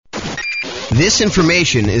This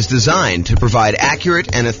information is designed to provide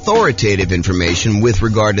accurate and authoritative information with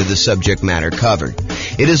regard to the subject matter covered.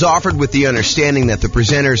 It is offered with the understanding that the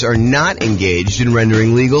presenters are not engaged in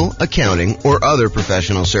rendering legal, accounting, or other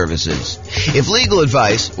professional services. If legal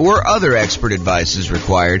advice or other expert advice is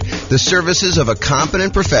required, the services of a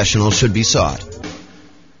competent professional should be sought.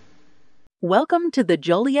 Welcome to the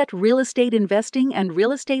Joliet Real Estate Investing and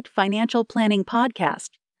Real Estate Financial Planning Podcast.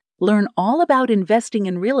 Learn all about investing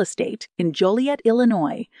in real estate in Joliet,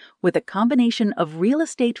 Illinois, with a combination of real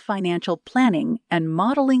estate financial planning and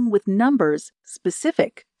modeling with numbers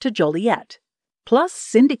specific to Joliet, plus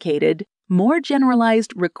syndicated, more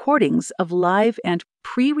generalized recordings of live and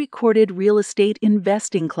pre-recorded real estate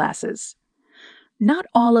investing classes. Not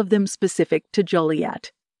all of them specific to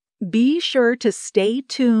Joliet. Be sure to stay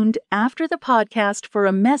tuned after the podcast for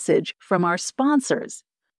a message from our sponsors.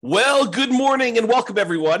 Well, good morning and welcome,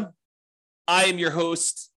 everyone. I am your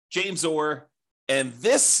host, James Orr, and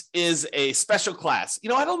this is a special class.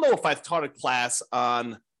 I don't know if I've taught a class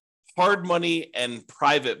on hard money and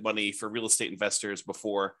private money for real estate investors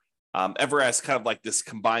before, ever as kind of like this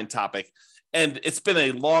combined topic. And it's been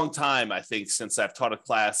a long time, I think, since I've taught a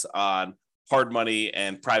class on hard money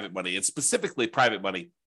and private money, and specifically private money.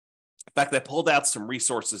 In fact, I pulled out some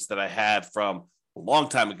resources that I had from a long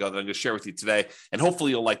time ago that I'm going to share with you today, and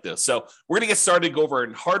hopefully you'll like this. So we're going to get started, go over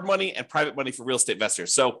in hard money and private money for real estate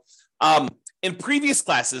investors. So in previous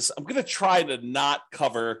classes, I'm going to try to not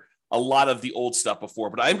cover a lot of the old stuff before,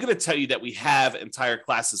 but I'm going to tell you that we have entire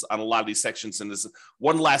classes on a lot of these sections, and there's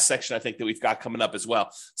one last section I think that we've got coming up as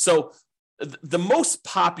well. So the most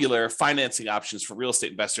popular financing options for real estate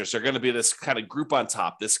investors are going to be this kind of group on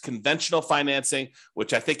top, this conventional financing,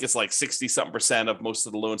 which I think is like 60-something% of most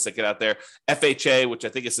of the loans that get out there. FHA, which I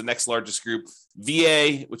think is the next largest group.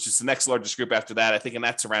 VA, which is the next largest group after that, I think, and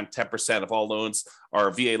that's around 10% of all loans are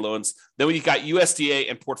VA loans. Then when you got USDA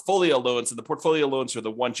and portfolio loans, and the portfolio loans are the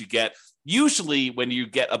ones you get usually when you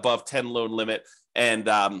get above 10 loan limit, and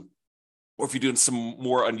or if you're doing some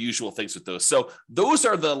more unusual things with those. So those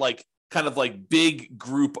are the kind of big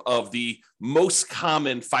group of the most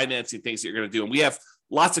common financing things that you're going to do. And we have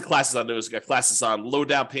lots of classes on those. We've got classes on low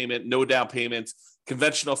down payment, no down payment,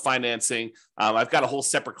 conventional financing. I've got a whole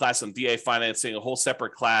separate class on VA financing, a whole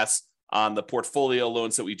separate class on the portfolio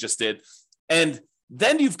loans that we just did. And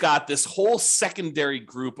then you've got this whole secondary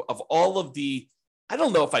group of all of the, I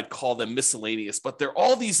don't know if I'd call them miscellaneous, but they're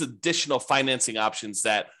all these additional financing options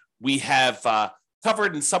that we have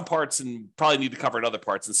covered in some parts and probably need to cover in other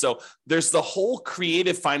parts. And so there's the whole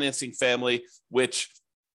creative financing family, which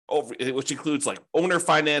includes like owner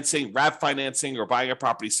financing, wrap financing, or buying a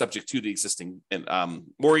property subject to the existing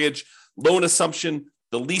mortgage, loan assumption,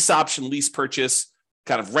 the lease option, lease purchase,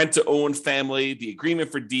 kind of rent to own family, the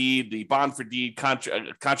agreement for deed, the bond for deed,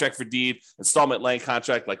 contract for deed, installment land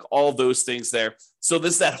contract, like all those things there. So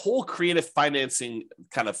there's that whole creative financing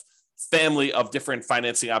kind of family of different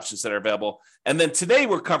financing options that are available. And then today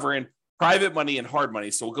we're covering private money and hard money.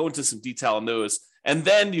 So we'll go into some detail on those. And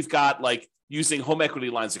then you've got using home equity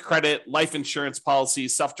lines of credit, life insurance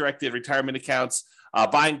policies, self-directed retirement accounts,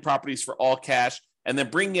 buying properties for all cash, and then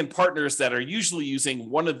bringing in partners that are usually using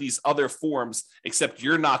one of these other forms, except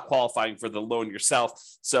you're not qualifying for the loan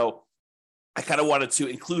yourself. So I kind of wanted to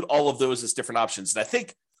include all of those as different options. And I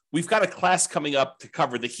think we've got a class coming up to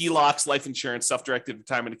cover the HELOCs, life insurance, self-directed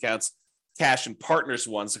retirement accounts, cash, and partners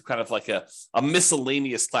ones, so kind of like a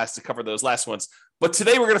miscellaneous class to cover those last ones. But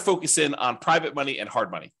today we're going to focus in on private money and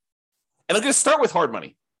hard money. And I'm going to start with hard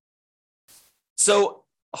money. So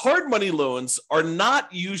hard money loans are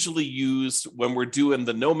not usually used when we're doing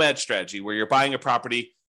the nomad strategy, where you're buying a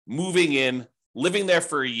property, moving in, living there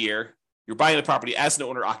for a year. You're buying a property as an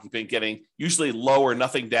owner-occupant, getting usually low or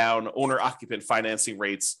nothing down owner-occupant financing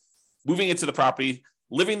rates, moving into the property,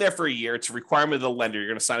 living there for a year. It's a requirement of the lender. You're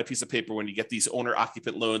going to sign a piece of paper when you get these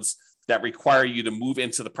owner-occupant loans that require you to move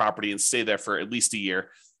into the property and stay there for at least a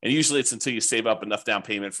year. And usually it's until you save up enough down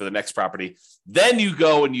payment for the next property. Then you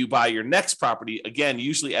go and you buy your next property, again,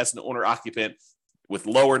 usually as an owner-occupant with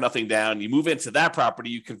low or nothing down. You move into that property,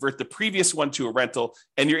 you convert the previous one to a rental,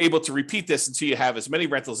 and you're able to repeat this until you have as many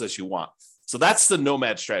rentals as you want. So that's the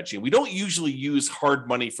nomad strategy. We don't usually use hard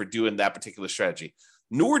money for doing that particular strategy,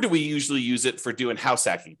 nor do we usually use it for doing house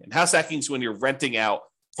hacking. And house hacking is when you're renting out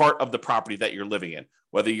part of the property that you're living in,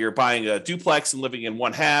 whether you're buying a duplex and living in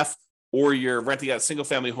one half, or you're renting out a single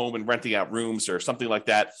family home and renting out rooms or something like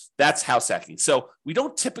that. That's house hacking. So we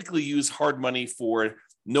don't typically use hard money for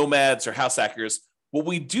nomads or house hackers. What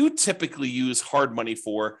we do typically use hard money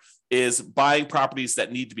for is buying properties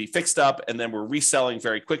that need to be fixed up and then we're reselling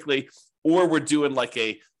very quickly, or we're doing like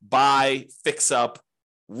a buy, fix up,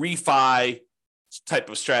 refi type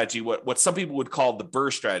of strategy, what some people would call the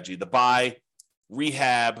BRRRR strategy, the buy,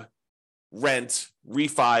 rehab, rent,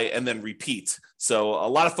 refi, and then repeat. So a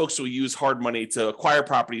lot of folks will use hard money to acquire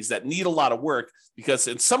properties that need a lot of work, because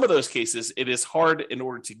in some of those cases, it is hard in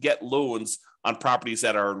order to get loans on properties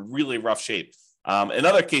that are in really rough shape. In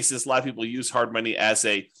other cases, a lot of people use hard money as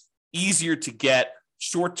a easier to get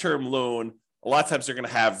short-term loan. A lot of times they're going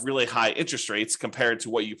to have really high interest rates compared to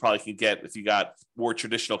what you probably can get if you got more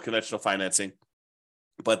traditional conventional financing.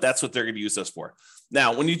 But that's what they're going to use those for.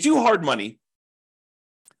 Now, when you do hard money,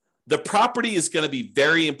 the property is going to be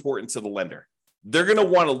very important to the lender. They're going to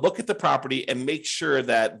want to look at the property and make sure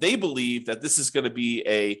that they believe that this is going to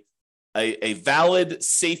be a valid,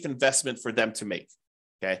 safe investment for them to make.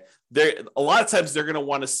 Okay. A lot of times they're going to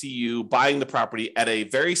want to see you buying the property at a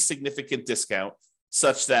very significant discount,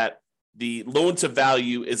 such that the loan to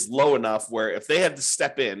value is low enough where if they had to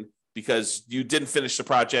step in because you didn't finish the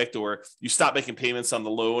project or you stop making payments on the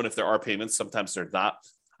loan, if there are payments, sometimes they're not.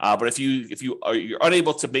 But if you're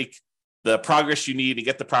unable to make the progress you need to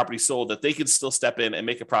get the property sold, that they can still step in and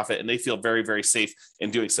make a profit, and they feel very, very safe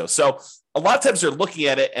in doing so. So a lot of times they're looking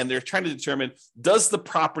at it and they're trying to determine, does the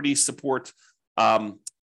property support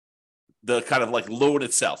the kind of like loan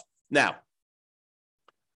itself? Now,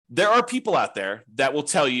 there are people out there that will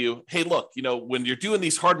tell you, hey, look, when you're doing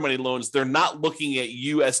these hard money loans, they're not looking at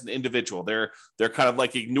you as an individual. They're kind of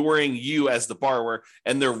like ignoring you as the borrower,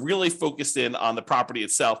 and they're really focused in on the property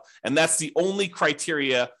itself. And that's the only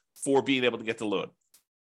criteria for being able to get the loan.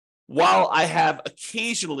 While I have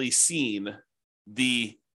occasionally seen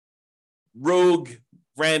the rogue,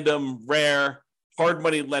 random, rare, hard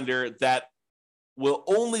money lender that will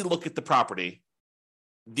only look at the property,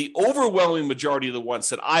 the overwhelming majority of the ones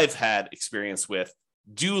that I've had experience with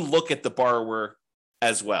do look at the borrower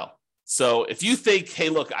as well. So if you think, hey,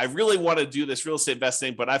 look, I really want to do this real estate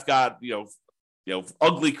investing, but I've got,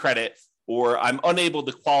 ugly credit, or I'm unable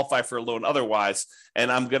to qualify for a loan otherwise,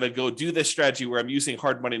 and I'm going to go do this strategy where I'm using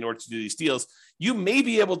hard money in order to do these deals, you may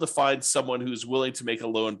be able to find someone who's willing to make a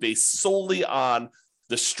loan based solely on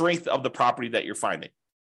the strength of the property that you're finding.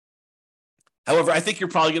 However, I think you're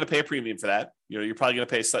probably going to pay a premium for that. You're probably going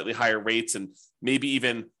to pay slightly higher rates and maybe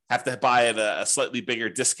even have to buy at a slightly bigger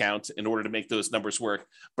discount in order to make those numbers work.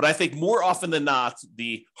 But I think more often than not,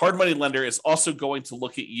 the hard money lender is also going to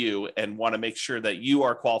look at you and want to make sure that you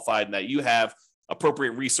are qualified and that you have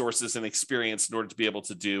appropriate resources and experience in order to be able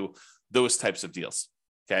to do those types of deals.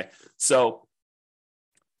 Okay. So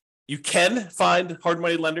you can find hard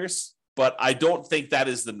money lenders, but I don't think that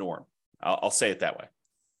is the norm. I'll say it that way.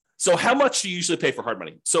 So how much do you usually pay for hard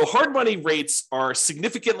money? So hard money rates are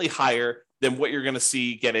significantly higher than what you're going to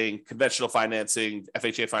see getting conventional financing,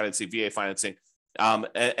 FHA financing, VA financing.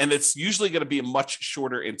 And it's usually going to be much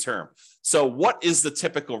shorter in term. So what is the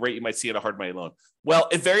typical rate you might see in a hard money loan? Well,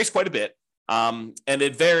 it varies quite a bit. And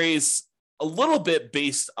it varies a little bit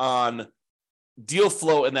based on deal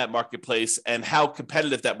flow in that marketplace and how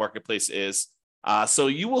competitive that marketplace is. So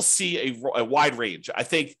you will see a wide range. I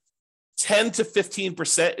think 10 to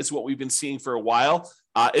 15% is what we've been seeing for a while.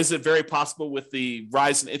 Is it very possible with the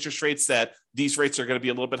rise in interest rates that these rates are going to be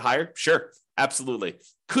a little bit higher? Sure, absolutely.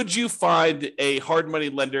 Could you find a hard money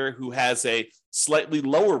lender who has a slightly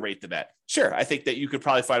lower rate than that? Sure, I think that you could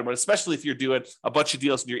probably find one, especially if you're doing a bunch of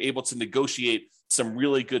deals and you're able to negotiate some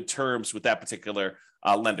really good terms with that particular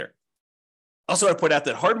lender. Also, I point out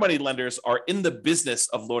that hard money lenders are in the business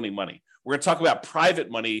of loaning money. We're going to talk about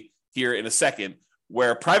private money here in a second,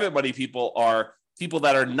 where private money people are people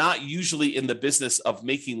that are not usually in the business of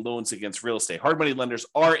making loans against real estate. Hard money lenders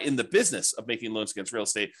are in the business of making loans against real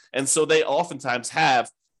estate. And so they oftentimes have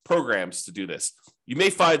programs to do this. You may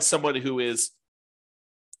find someone who is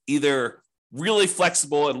either really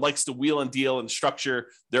flexible and likes to wheel and deal and structure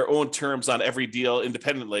their own terms on every deal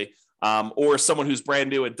independently, or someone who's brand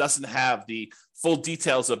new and doesn't have the full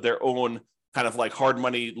details of their own kind of like hard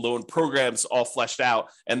money loan programs all fleshed out,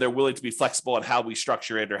 and they're willing to be flexible on how we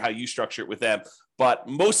structure it or how you structure it with them. But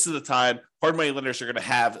most of the time, hard money lenders are going to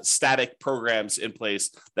have static programs in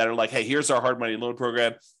place that are like, hey, here's our hard money loan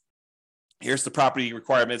program. Here's the property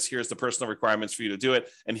requirements. Here's the personal requirements for you to do it.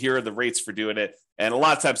 And here are the rates for doing it. And a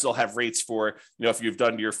lot of times they'll have rates for, if you've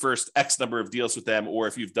done your first X number of deals with them, or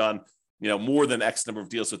if you've done more than X number of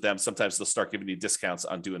deals with them, sometimes they'll start giving you discounts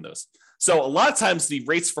on doing those. So a lot of times the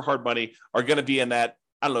rates for hard money are going to be in that,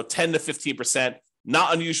 10 to 15%,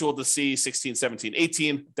 not unusual to see 16, 17,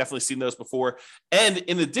 18, definitely seen those before. And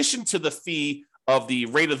in addition to the fee of the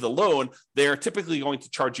rate of the loan, they're typically going to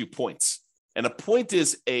charge you points. And a point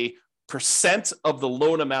is a percent of the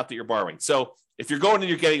loan amount that you're borrowing. So if you're going and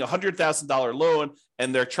you're getting $100,000 loan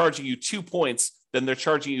and they're charging you 2 points, then they're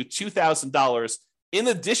charging you $2,000 in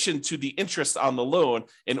addition to the interest on the loan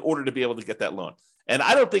in order to be able to get that loan. And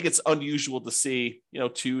I don't think it's unusual to see,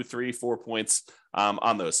 2, 3, 4 points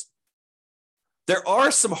on those. There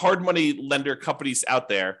are some hard money lender companies out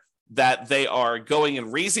there that they are going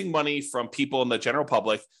and raising money from people in the general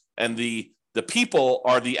public, and the people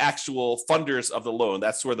are the actual funders of the loan.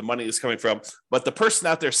 That's where the money is coming from. But the person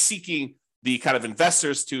out there seeking the kind of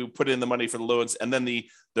investors to put in the money for the loans, and then the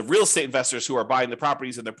real estate investors who are buying the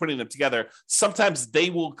properties and they're putting them together, sometimes they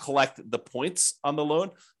will collect the points on the loan.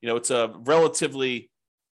 It's a relatively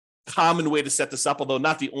common way to set this up, although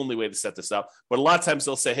not the only way to set this up. But a lot of times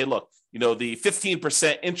they'll say, hey, look, the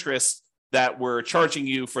 15% interest that we're charging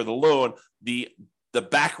you for the loan, the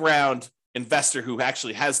background investor who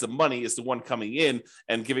actually has the money is the one coming in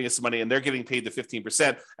and giving us the money, and they're getting paid the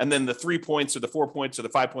 15%. And then the 3 points or the 4 points or the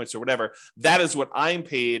 5 points or whatever, that is what I'm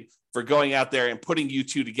paid for going out there and putting you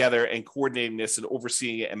two together and coordinating this and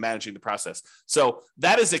overseeing it and managing the process. So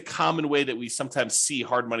that is a common way that we sometimes see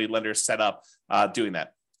hard money lenders set up doing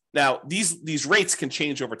that. Now, these rates can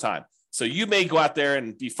change over time. So you may go out there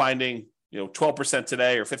and be finding 12%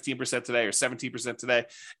 today or 15% today or 17% today.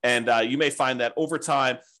 And you may find that over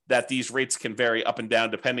time that these rates can vary up and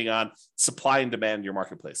down depending on supply and demand in your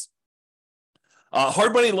marketplace.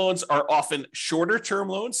 Hard money loans are often shorter term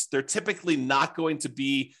loans. They're typically not going to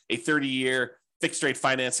be a 30-year fixed rate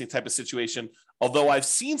financing type of situation. Although I've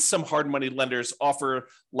seen some hard money lenders offer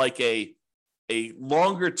like a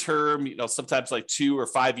longer term, sometimes like 2 or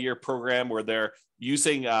 5 year program where they're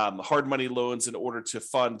using hard money loans in order to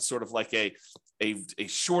fund sort of like a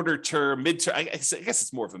shorter term, midterm, I guess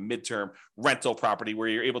it's more of a midterm rental property where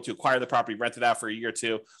you're able to acquire the property, rent it out for a year or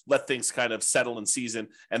two, let things kind of settle in season,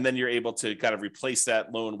 and then you're able to kind of replace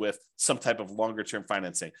that loan with some type of longer term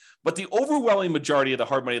financing. But the overwhelming majority of the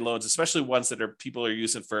hard money loans, especially ones that people are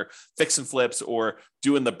using for fix and flips or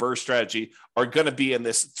doing the BRRRR strategy, are going to be in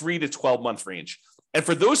this 3 to 12 month range. And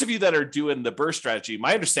for those of you that are doing the BRRRR strategy,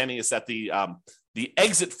 my understanding is that the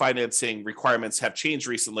exit financing requirements have changed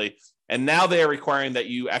recently. And now they are requiring that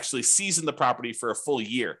you actually season the property for a full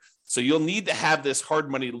year. So you'll need to have this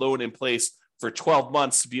hard money loan in place for 12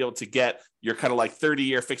 months to be able to get your kind of like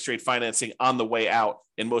 30-year fixed rate financing on the way out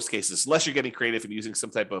in most cases, unless you're getting creative and using some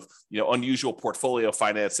type of unusual portfolio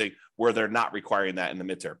financing where they're not requiring that in the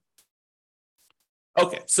midterm.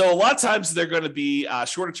 Okay, so a lot of times they're going to be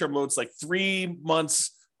shorter term loans, like 3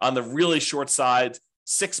 months on the really short side.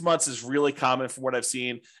 6 months is really common from what I've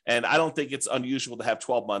seen. And I don't think it's unusual to have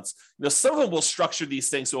 12 months. Some of them will structure these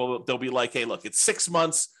things. So they'll be like, hey, look, it's 6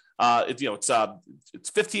 months. It's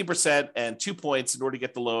 15% and 2 points in order to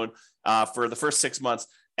get the loan for the first 6 months.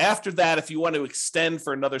 After that, if you want to extend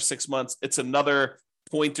for another 6 months, it's another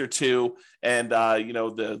point or two. And,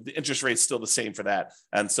 the interest rate's still the same for that.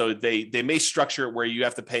 And so they may structure it where you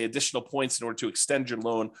have to pay additional points in order to extend your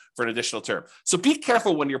loan for an additional term. So be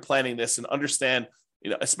careful when you're planning this and understand,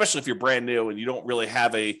 especially if you're brand new and you don't really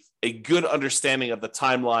have a good understanding of the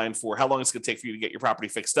timeline for how long it's going to take for you to get your property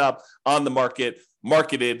fixed up, on the market,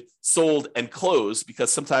 marketed, sold, and closed,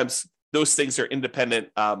 because sometimes those things are independent,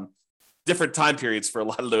 different time periods for a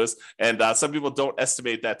lot of those. And some people don't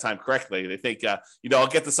estimate that time correctly. They think, I'll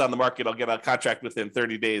get this on the market, I'll get a contract within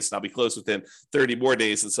 30 days, and I'll be closed within 30 more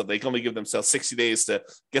days. And so they can only give themselves 60 days to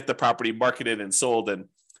get the property marketed and sold. And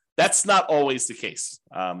that's not always the case.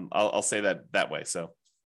 I'll say that way. So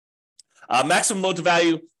maximum loan to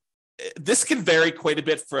value, this can vary quite a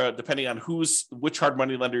bit depending on which hard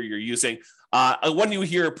money lender you're using. One you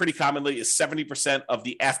hear pretty commonly is 70% of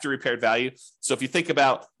the after repaired value. So if you think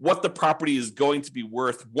about what the property is going to be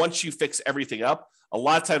worth once you fix everything up, a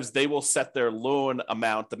lot of times they will set their loan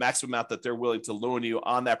amount, the maximum amount that they're willing to loan you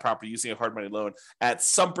on that property using a hard money loan, at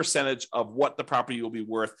some percentage of what the property will be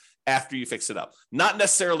worth after you fix it up. Not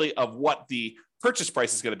necessarily of what the purchase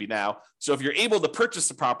price is going to be now. So if you're able to purchase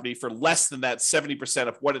the property for less than that 70%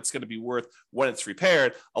 of what it's going to be worth when it's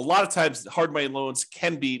repaired, a lot of times hard money loans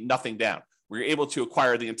can be nothing down, where you're able to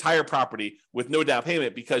acquire the entire property with no down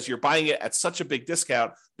payment because you're buying it at such a big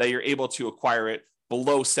discount that you're able to acquire it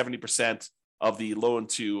below 70% of the loan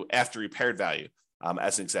to after repaired value,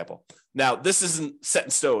 as an example. Now, this isn't set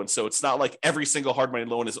in stone, so it's not like every single hard money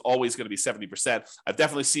loan is always going to be 70%. I've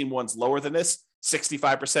definitely seen ones lower than this.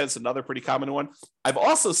 65% is another pretty common one. I've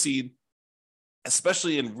also seen,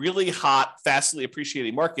 especially in really hot, fastly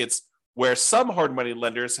appreciating markets, where some hard money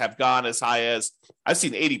lenders have gone as high as, I've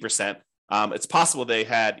seen 80%. It's possible they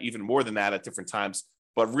had even more than that at different times,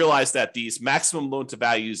 but realize that these maximum loan to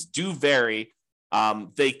values do vary.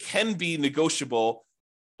 They can be negotiable,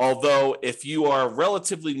 although if you are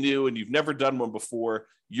relatively new and you've never done one before,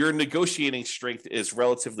 your negotiating strength is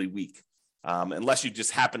relatively weak. unless you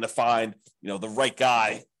just happen to find, the right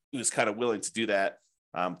guy who's kind of willing to do that,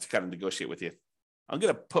 to kind of negotiate with you. I'm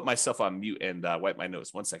going to put myself on mute and wipe my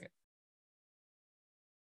nose. 1 second.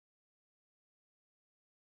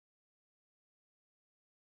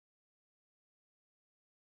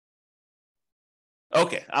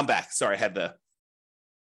 Okay, I'm back. Sorry, I had to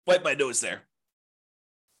wipe my nose there.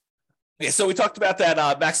 Okay, so we talked about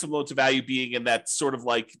that maximum loan to value being in that sort of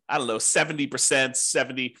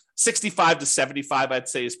 70%, 65 to 75, I'd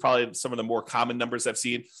say is probably some of the more common numbers I've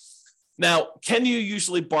seen. Now, can you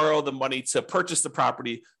usually borrow the money to purchase the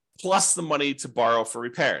property plus the money to borrow for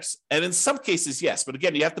repairs? And in some cases, yes. But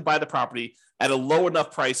again, you have to buy the property at a low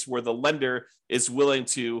enough price where the lender is willing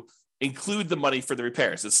to include the money for the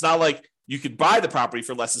repairs. It's not like you could buy the property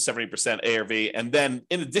for less than 70% ARV, and then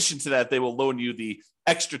in addition to that, they will loan you the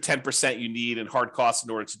extra 10% you need in hard costs in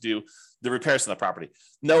order to do the repairs on the property.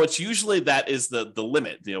 No, it's usually that is the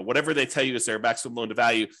limit. Whatever they tell you is their maximum loan to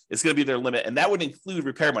value is going to be their limit, and that would include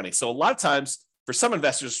repair money. So a lot of times for some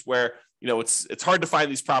investors where it's hard to find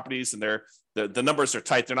these properties and the numbers are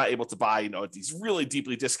tight, they're not able to buy these really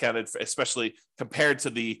deeply discounted, especially compared to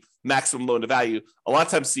the maximum loan to value. A lot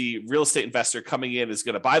of times the real estate investor coming in is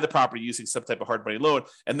going to buy the property using some type of hard money loan,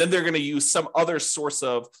 and then they're going to use some other source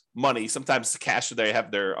of money, sometimes the cash that they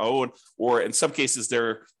have their own, or in some cases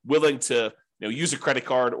they're willing to use a credit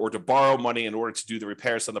card or to borrow money in order to do the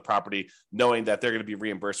repairs on the property, knowing that they're going to be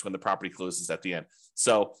reimbursed when the property closes at the end.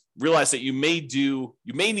 So realize that you may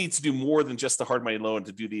need to do more than just the hard money loan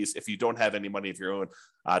to do these if you don't have any money of your own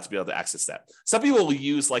to be able to access that. Some people will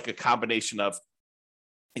use a combination of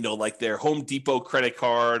their Home Depot credit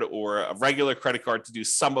card or a regular credit card to do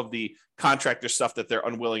some of the contractor stuff that they're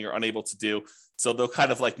unwilling or unable to do. So they'll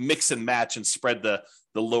kind of mix and match and spread the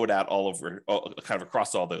load out all over, kind of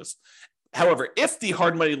across all those. However, if the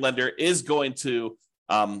hard money lender is going to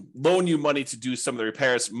loan you money to do some of the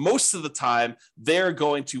repairs, most of the time they're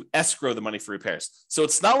going to escrow the money for repairs. So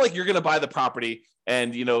it's not like you're going to buy the property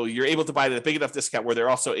and you're able to buy it at a big enough discount where they're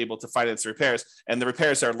also able to finance the repairs, and the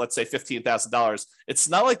repairs are, let's say, $15,000. It's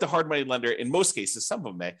not like the hard money lender, in most cases, some of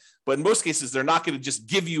them may, but in most cases, they're not going to just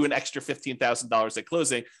give you an extra $15,000 at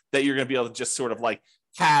closing that you're going to be able to just sort of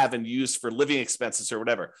have and use for living expenses or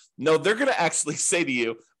whatever. No, they're going to actually say to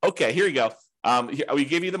you, okay, here you go. We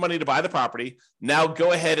gave you the money to buy the property. Now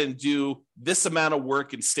go ahead and do this amount of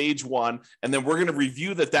work in stage one, and then we're going to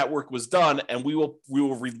review that work was done, and we will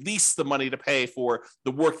release the money to pay for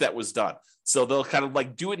the work that was done. So they'll kind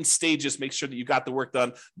of do it in stages, make sure that you got the work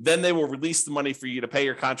done. Then they will release the money for you to pay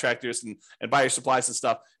your contractors and buy your supplies and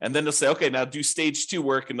stuff. And then they'll say, okay, now do stage 2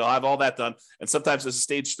 work, and they'll have all that done. And sometimes there's a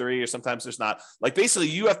stage 3, or sometimes there's not. Basically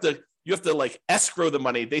you have to escrow the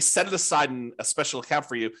money. They set it aside in a special account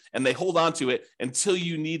for you, and they hold on to it until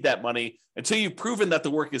you need that money, until you've proven that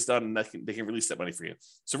the work is done, and they can release that money for you.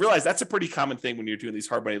 So realize that's a pretty common thing when you're doing these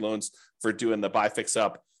hard money loans for doing the buy, fix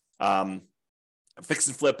up, fix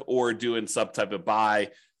and flip, or doing some type of buy,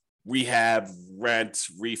 rehab, rent,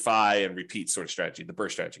 refi, and repeat sort of strategy, the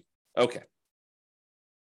BRRRR strategy. Okay.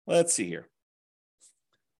 Let's see here.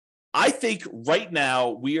 I think right now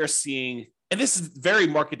we are seeing, and this is very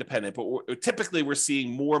market dependent, but typically we're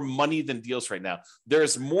seeing more money than deals right now.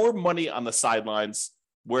 There's more money on the sidelines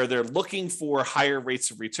where they're looking for higher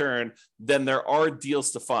rates of return than there are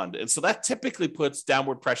deals to fund. And so that typically puts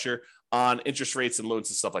downward pressure on interest rates and loans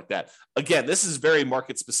and stuff like that. Again, this is very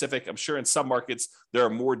market specific. I'm sure in some markets there are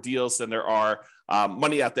more deals than there are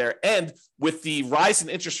money out there. And with the rise in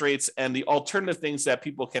interest rates and the alternative things that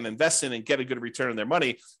people can invest in and get a good return on their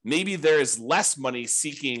money, maybe there is less money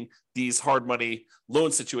seeking these hard money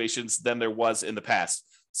loan situations than there was in the past.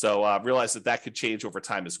 So realize that could change over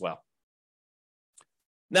time as well.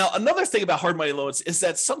 Now, another thing about hard money loans is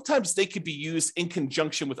that sometimes they could be used in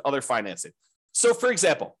conjunction with other financing. So for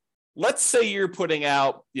example, let's say you're putting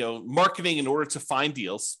out, marketing in order to find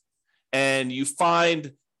deals, and you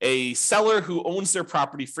find a seller who owns their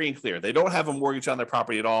property free and clear. They don't have a mortgage on their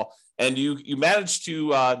property at all. And you manage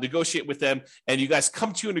to negotiate with them, and you guys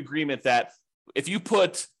come to an agreement that if you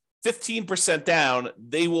put 15% down,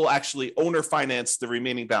 they will actually owner finance the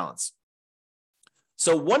remaining balance.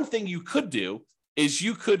 So one thing you could do is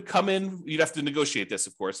you could come in, you'd have to negotiate this,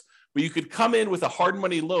 of course, but you could come in with a hard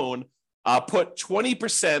money loan, put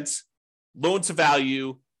 20% loan to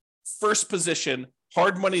value, first position,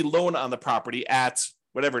 hard money loan on the property at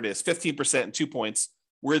whatever it is, 15% and 2 points,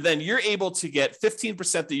 where then you're able to get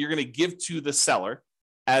 15% that you're going to give to the seller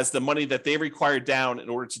as the money that they require down in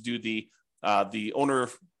order to do the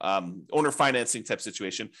owner financing type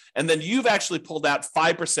situation. And then you've actually pulled out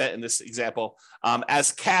 5% in this example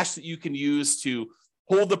as cash that you can use to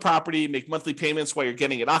hold the property, make monthly payments while you're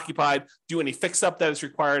getting it occupied, do any fix up that is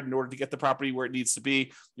required in order to get the property where it needs to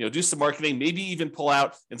be, do some marketing, maybe even pull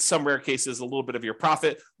out, in some rare cases, a little bit of your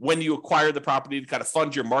profit when you acquire the property to kind of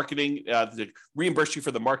fund your marketing, to reimburse you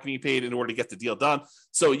for the marketing you paid in order to get the deal done.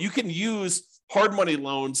 So you can use hard money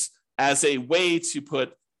loans as a way to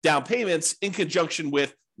put down payments in conjunction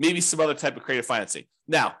with maybe some other type of creative financing.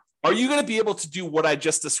 Now, are you going to be able to do what I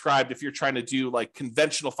just described if you're trying to do like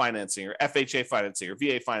conventional financing or FHA financing or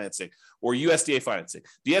VA financing or USDA financing?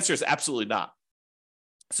 The answer is absolutely not.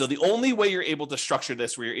 So the only way you're able to structure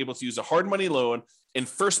this, where you're able to use a hard money loan in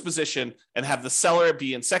first position and have the seller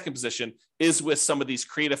be in second position, is with some of these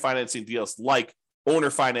creative financing deals like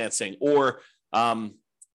owner financing, or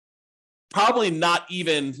probably not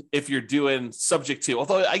even if you're doing subject to,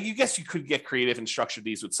 although I guess you could get creative and structure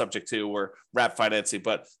these with subject to or wrap financing,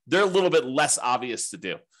 but they're a little bit less obvious to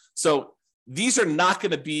do. So these are not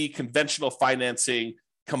going to be conventional financing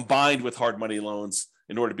combined with hard money loans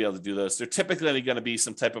in order to be able to do those. They're typically going to be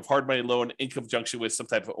some type of hard money loan in conjunction with some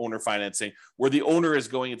type of owner financing, where the owner is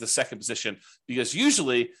going into second position, because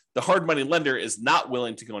usually the hard money lender is not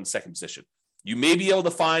willing to go into second position. You may be able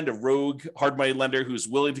to find a rogue hard money lender who's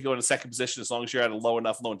willing to go into second position as long as you're at a low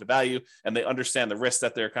enough loan to value and they understand the risk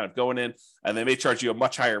that they're kind of going in, and they may charge you a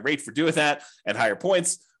much higher rate for doing that and higher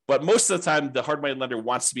points. But most of the time, the hard money lender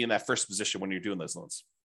wants to be in that first position when you're doing those loans.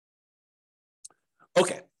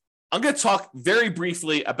 Okay, I'm going to talk very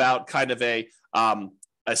briefly about kind of a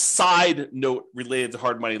side note related to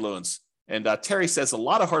hard money loans. And Terry says a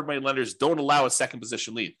lot of hard money lenders don't allow a second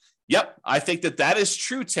position lien. Yep, I think that is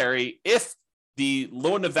true, Terry. If the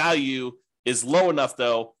loan to value is low enough,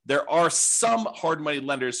 though, there are some hard money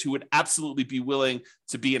lenders who would absolutely be willing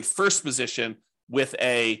to be in first position with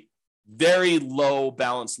a very low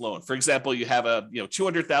balance loan. For example, you have a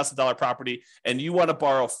 $200,000 property and you want to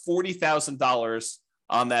borrow $40,000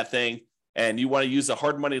 on that thing, and you want to use a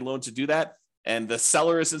hard money loan to do that, and the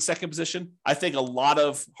seller is in second position. I think a lot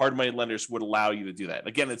of hard money lenders would allow you to do that.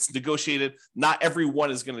 Again, it's negotiated. Not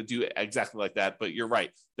everyone is going to do it exactly like that, but you're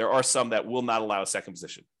right. There are some that will not allow a second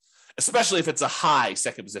position, especially if it's a high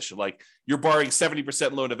second position. Like you're borrowing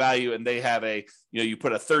 70% loan to value and they have you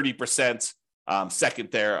put a 30%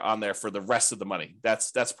 second on there for the rest of the money.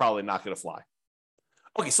 That's probably not going to fly.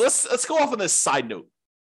 Okay, so let's go off on this side note.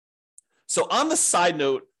 So on the side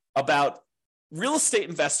note about real estate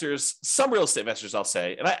investors, some real estate investors, I'll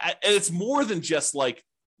say, and it's more than just like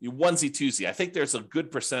onesie twosie. I think there's a good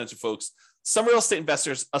percentage of folks. Some real estate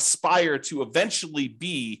investors aspire to eventually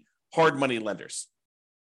be hard money lenders.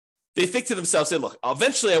 They think to themselves, "Hey, look,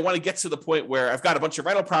 eventually I want to get to the point where I've got a bunch of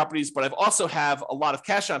rental properties, but I've also have a lot of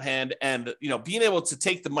cash on hand, and being able to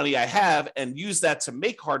take the money I have and use that to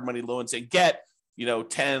make hard money loans and get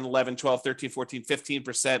 10, 11, 12, 13, 14,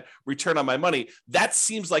 15% return on my money." That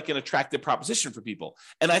seems like an attractive proposition for people.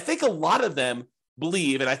 And I think a lot of them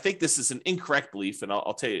believe, and I think this is an incorrect belief, and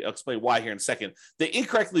I'll explain why here in a second. They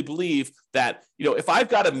incorrectly believe that, if I've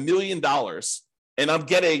got $1 million and I'm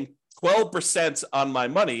getting 12% on my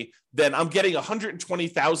money, then I'm getting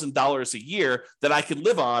 $120,000 a year that I can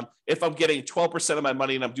live on if I'm getting 12% of my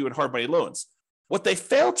money and I'm doing hard money loans. What they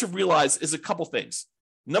fail to realize is a couple things.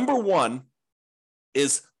 Number one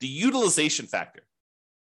is the utilization factor.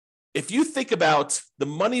 If you think about the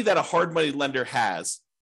money that a hard money lender has,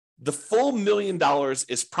 the full $1 million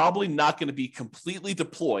is probably not going to be completely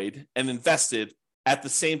deployed and invested at the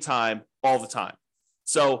same time all the time.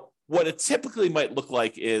 So what it typically might look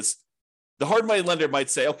like is the hard money lender might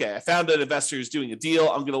say, okay, I found an investor who's doing a deal.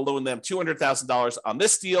 I'm going to loan them $200,000 on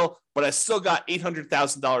this deal, but I still got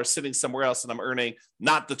 $800,000 sitting somewhere else and I'm earning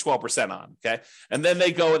not the 12% on, okay? And then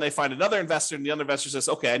they go and they find another investor, and the other investor says,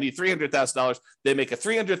 okay, I need $300,000. They make a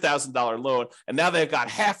 $300,000 loan, and now they've got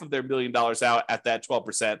half of their $1 million out at that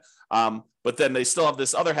 12%. But then they still have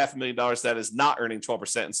this other $500,000 that is not earning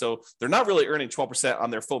 12%. And so they're not really earning 12% on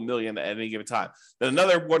their full $1 million at any given time. Then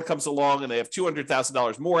another one comes along and they have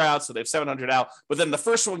 $200,000 more out. So they have $700,000 out, but then the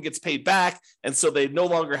first one gets paid back. And so they no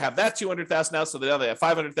longer have that $200,000 out. So now they have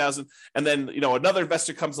 $500,000. And then, another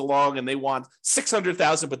investor comes along and they want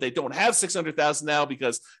 $600,000, but they don't have $600,000 now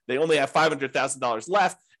because they only have $500,000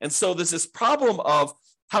 left. And so there's this problem of,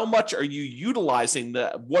 how much are you utilizing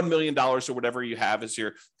the $1 million or whatever you have as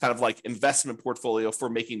your kind of like investment portfolio for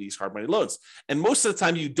making these hard money loans? And most of the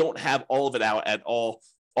time, you don't have all of it out at all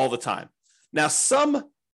the time. Now, some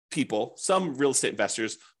people, some real estate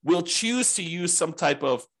investors will choose to use some type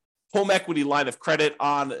of home equity line of credit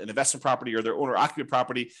on an investment property or their owner occupant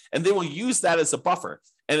property, and they will use that as a buffer.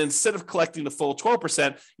 And instead of collecting the full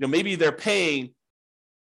 12%, maybe they're paying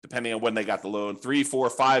depending on when they got the loan, 3, 4,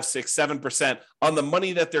 5, 6, 7% on the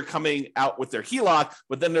money that they're coming out with their HELOC,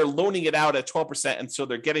 but then they're loaning it out at 12%. And so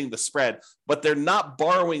they're getting the spread, but they're not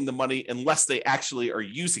borrowing the money unless they actually are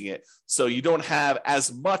using it. So you don't have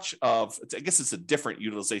as much of, I guess it's a different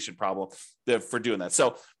utilization problem for doing that.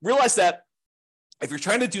 So realize that if you're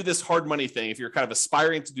trying to do this hard money thing, if you're kind of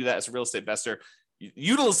aspiring to do that as a real estate investor,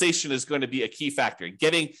 utilization is going to be a key factor.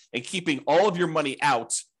 Getting and keeping all of your money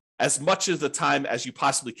out as much of the time as you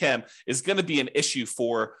possibly can is going to be an issue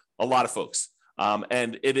for a lot of folks.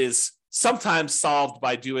 And it is sometimes solved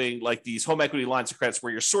by doing like these home equity lines of credits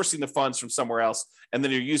where you're sourcing the funds from somewhere else and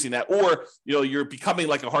then you're using that, or you're becoming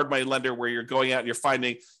like a hard money lender where you're going out and you're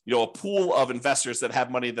finding a pool of investors that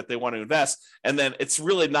have money that they want to invest, and then it's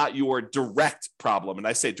really not your direct problem. And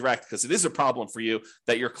I say direct because it is a problem for you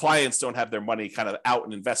that your clients don't have their money kind of out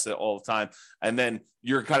and invested all the time, and then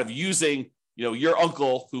you're kind of using your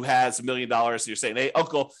uncle who has $1 million. You're saying, hey,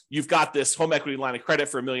 uncle, you've got this home equity line of credit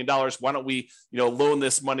for $1 million. Why don't we, loan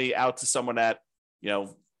this money out to someone at,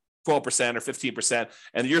 12% or 15%.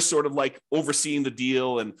 And you're sort of like overseeing the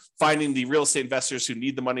deal and finding the real estate investors who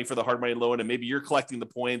need the money for the hard money loan. And maybe you're collecting the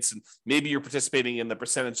points and maybe you're participating in the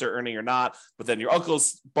percentage they're earning or not. But then your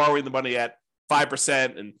uncle's borrowing the money at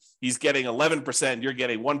 5% and he's getting 11% and you're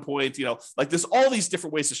getting 1 point, like there's all these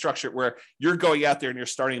different ways to structure it where you're going out there and you're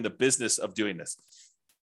starting the business of doing this.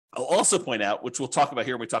 I'll also point out, which we'll talk about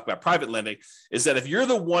here when we talk about private lending, is that if you're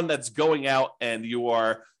the one that's going out and you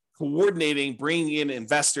are coordinating, bringing in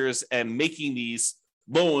investors and making these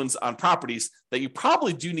loans on properties, that you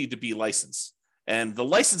probably do need to be licensed. And the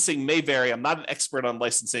licensing may vary. I'm not an expert on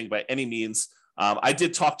licensing by any means. I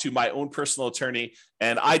did talk to my own personal attorney,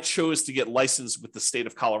 and I chose to get licensed with the state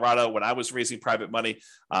of Colorado when I was raising private money.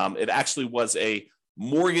 It actually was a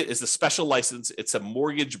mortgage, is a special license. It's a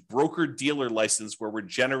mortgage broker dealer license where we're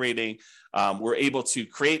generating, we're able to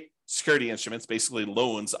create security instruments, basically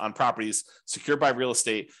loans on properties secured by real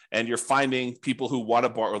estate, and you're finding people who want to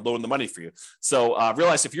borrow or loan the money for you. So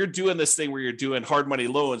realize if you're doing this thing where you're doing hard money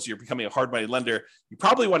loans, you're becoming a hard money lender, you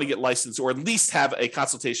probably want to get licensed or at least have a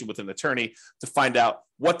consultation with an attorney to find out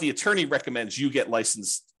what the attorney recommends you get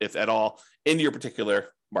licensed, if at all, in your particular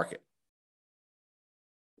market.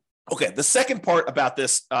 Okay, the second part about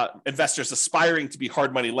this, investors aspiring to be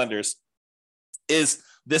hard money lenders, is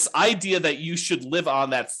this idea that you should live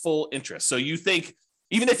on that full interest. So you think,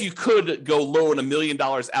 even if you could go loan $1 million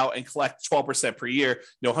out and collect 12% per year,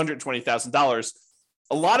 $120,000,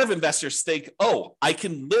 a lot of investors think, oh, I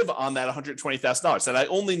can live on that $120,000, and I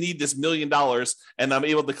only need this $1 million, and I'm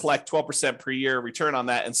able to collect 12% per year return on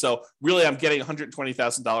that. And so really I'm getting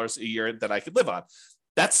 $120,000 a year that I could live on.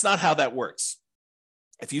 That's not how that works.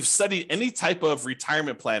 If you've studied any type of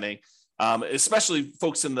retirement planning, especially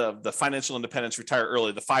folks in the financial independence, retire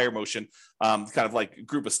early, the FIRE motion, kind of like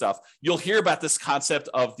group of stuff, you'll hear about this concept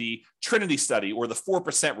of the Trinity study or the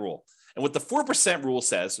 4% rule. And what the 4% rule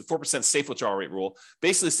says, the 4% safe withdrawal rate rule,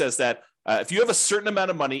 basically says that if you have a certain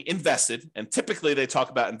amount of money invested, and typically they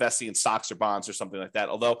talk about investing in stocks or bonds or something like that,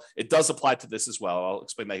 although it does apply to this as well. I'll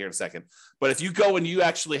explain that here in a second. But if you go and you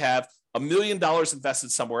actually have $1 million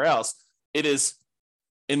invested somewhere else, it is,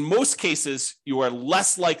 in most cases, you are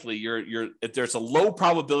less likely, there's a low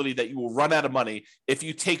probability that you will run out of money if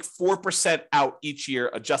you take 4% out each year,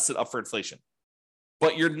 adjusted up for inflation.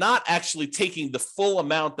 But you're not actually taking the full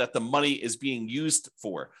amount that the money is being used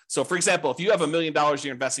for. So for example, if you have $1 million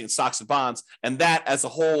you're investing in stocks and bonds, and that as a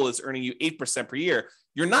whole is earning you 8% per year,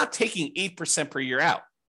 you're not taking 8% per year out.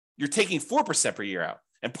 You're taking 4% per year out.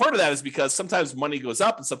 And part of that is because sometimes money goes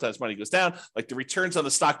up and sometimes money goes down. Like the returns on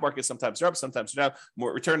the stock market, sometimes are up, sometimes are down.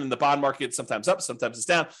 More return in the bond market, sometimes up, sometimes it's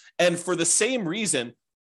down. And for the same reason,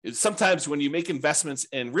 sometimes when you make investments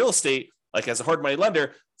in real estate, like as a hard money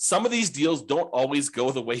lender, some of these deals don't always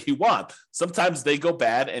go the way you want. Sometimes they go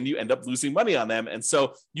bad and you end up losing money on them. And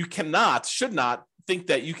so you should not think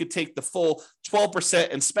that you could take the full 12%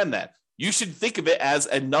 and spend that. You should think of it as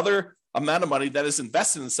another amount of money that is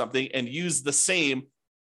invested in something and use the same,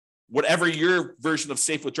 whatever your version of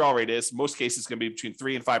safe withdrawal rate is. Most cases it's going to be between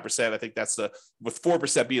 3 and 5%. I think that's with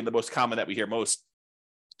 4% being the most common that we hear most.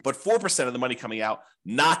 But 4% of the money coming out,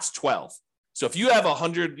 not 12. So if you have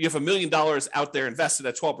 $1 million out there invested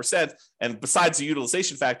at 12%, and besides the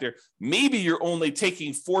utilization factor, maybe you're only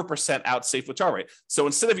taking 4% out safe withdrawal rate. So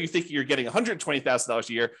instead of you thinking you're getting $120,000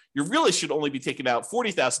 a year, you really should only be taking out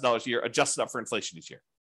 $40,000 a year, adjusted up for inflation each year.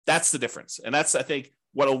 That's the difference. And that's, I think,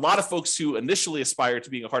 what a lot of folks who initially aspire to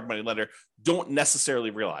being a hard money lender don't necessarily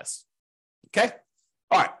realize. Okay.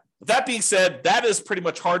 All right. With that being said, that is pretty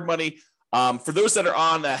much hard money. For those that are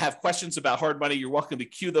on that have questions about hard money, you're welcome to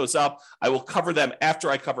queue those up. I will cover them after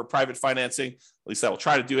I cover private financing. At least I will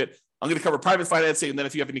try to do it. I'm going to cover private financing, and then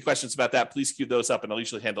if you have any questions about that, please queue those up, and I'll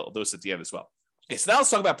usually handle those at the end as well. Okay, so now let's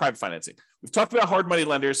talk about private financing. We've talked about hard money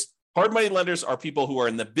lenders. Hard money lenders are people who are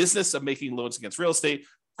in the business of making loans against real estate.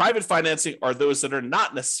 Private financing are those that are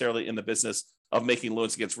not necessarily in the business of making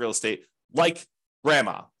loans against real estate, like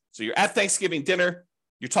grandma. So you're at Thanksgiving dinner,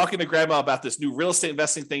 you're talking to grandma about this new real estate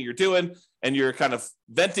investing thing you're doing, and you're kind of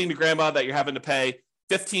venting to grandma that you're having to pay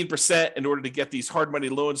 15% in order to get these hard money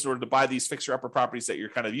loans in order to buy these fixer-upper properties that you're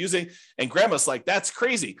kind of using. And grandma's like, that's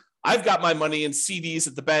crazy. I've got my money in CDs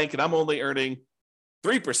at the bank, and I'm only earning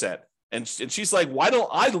 3%. And she's like, why don't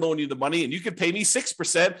I loan you the money and you can pay me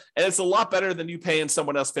 6%? And it's a lot better than you paying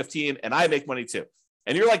someone else 15, and I make money too.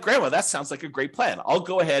 And you're like, grandma, that sounds like a great plan. I'll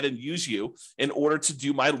go ahead and use you in order to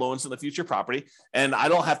do my loans in the future property. And I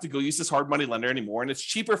don't have to go use this hard money lender anymore. And it's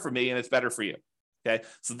cheaper for me and it's better for you. Okay.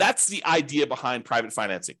 So that's the idea behind private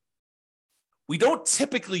financing. We don't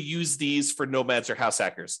typically use these for nomads or house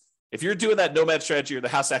hackers. If you're doing that nomad strategy or the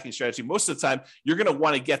house hacking strategy, most of the time, you're going to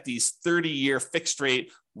want to get these 30-year fixed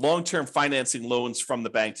rate, long-term financing loans from the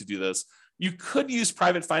bank to do this. You could use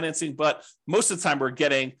private financing, but most of the time we're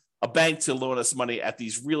getting a bank to loan us money at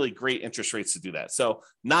these really great interest rates to do that. So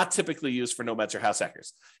not typically used for nomads or house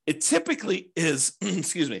hackers. It typically is,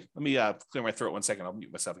 excuse me, let me clear my throat 1 second. I'll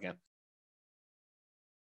mute myself again.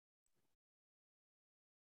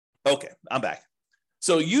 Okay, I'm back.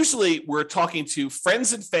 So usually we're talking to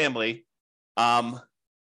friends and family and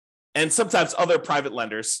sometimes other private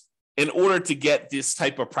lenders in order to get this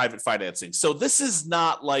type of private financing. So this is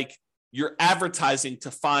not like you're advertising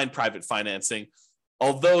to find private financing,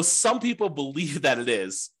 although some people believe that it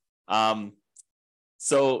is.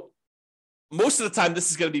 So most of the time,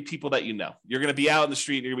 this is going to be people that you know. You're going to be out in the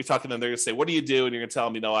street and you're going to be talking to them. They're going to say, what do you do? And you're going to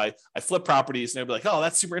tell them, I flip properties. And they'll be like, oh,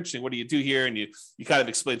 that's super interesting. What do you do here? And you kind of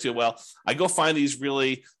explain to them, well, I go find these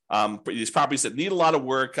really, these properties that need a lot of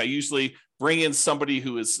work. I usually bring in somebody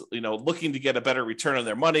who is, looking to get a better return on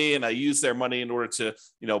their money. And I use their money in order to,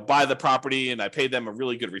 buy the property, and I pay them a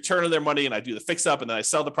really good return on their money. And I do the fix up, and then I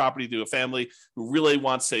sell the property to a family who really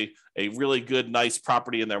wants a really good, nice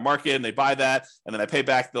property in their market. And they buy that. And then I pay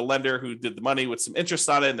back the lender who did the money with some interest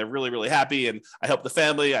on it. And they're really, really happy. And I help the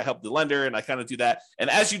family, I help the lender, and I kind of do that. And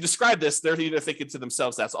as you describe this, they're either thinking to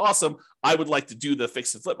themselves, that's awesome. I would like to do the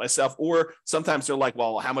fix and flip myself. Or sometimes they're like,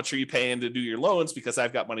 well, how much are you paying to do your loans? Because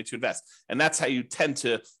I've got money to invest. And that's how you tend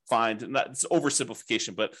to find, and it's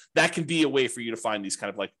oversimplification, but that can be a way for you to find these kind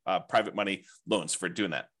of like private money loans for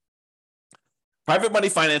doing that. Private money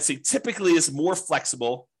financing typically is more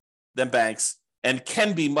flexible than banks and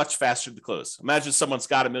can be much faster to close. Imagine someone's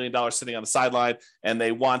got $1 million sitting on the sideline and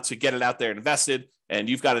they want to get it out there and invested, and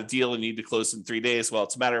you've got a deal and you need to close in 3 days. Well,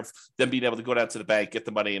 it's a matter of them being able to go down to the bank, get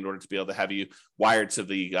the money in order to be able to have you wired to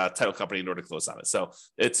the title company in order to close on it. So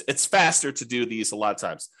it's faster to do these a lot of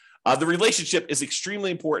times. The relationship is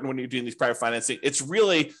extremely important when you're doing these private financing. It's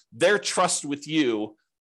really their trust with you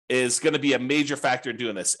is going to be a major factor in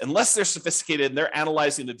doing this. Unless they're sophisticated and they're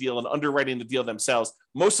analyzing the deal and underwriting the deal themselves,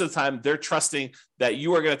 most of the time they're trusting that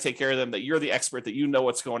you are going to take care of them, that you're the expert, that you know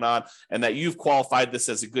what's going on, and that you've qualified this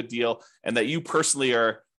as a good deal, and that you personally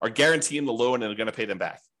are guaranteeing the loan and are going to pay them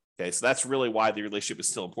back. Okay, so that's really why the relationship is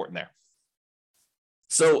still important there.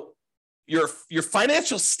 So your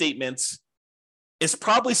financial statements is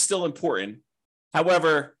probably still important.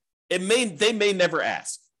 However, they may never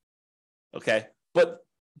ask. Okay, but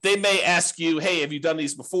they may ask you, hey, have you done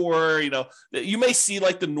these before? You may see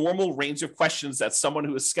like the normal range of questions that someone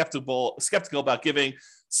who is skeptical about giving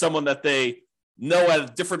someone that they know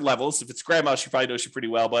at different levels. If it's grandma, she probably knows you pretty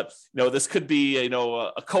well, but this could be,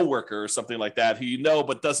 a coworker or something like that who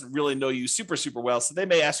but doesn't really know you super, super well. So they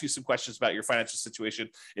may ask you some questions about your financial situation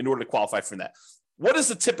in order to qualify for that. What is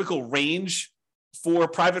the typical range for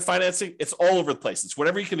private financing? It's all over the place. It's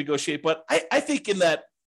whatever you can negotiate. But I think in that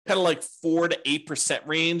kind of like 4 to 8%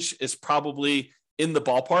 range is probably in the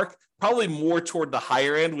ballpark, probably more toward the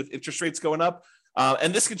higher end with interest rates going up.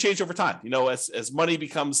 And this can change over time. As money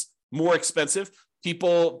becomes more expensive,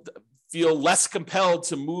 people feel less compelled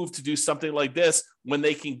to move to do something like this when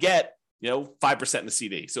they can get 5% in the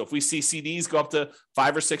CD. So if we see CDs go up to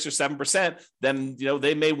 5 or 6 or 7%, then,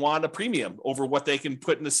 they may want a premium over what they can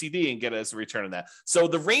put in the CD and get as a return on that. So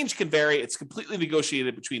the range can vary. It's completely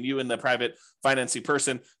negotiated between you and the private financing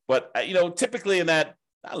person. But, typically in that,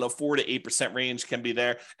 4 to 8% range can be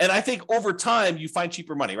there. And I think over time you find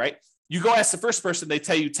cheaper money, right? You go ask the first person, they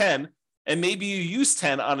tell you 10, and maybe you use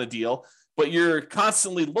 10 on a deal, but you're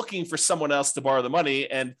constantly looking for someone else to borrow the money.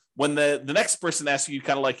 And when the next person asks you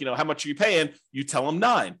kind of like, how much are you paying? You tell them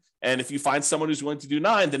 9. And if you find someone who's willing to do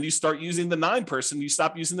 9, then you start using the 9 person, you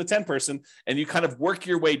stop using the 10 person, and you kind of work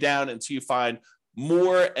your way down until you find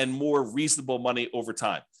more and more reasonable money over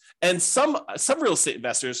time. And some real estate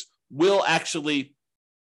investors will actually,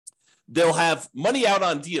 they'll have money out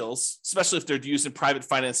on deals, especially if they're using private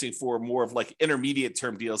financing for more of like intermediate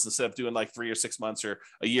term deals instead of doing like 3 or 6 months or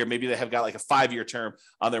a year. Maybe they have got like a 5-year term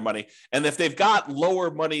on their money. And if they've got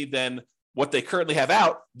lower money than what they currently have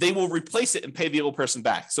out, they will replace it and pay the old person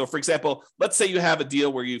back. So for example, let's say you have a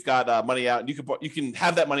deal where you've got money out and you can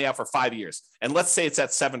have that money out for 5 years. And let's say it's at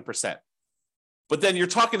 7%. But then you're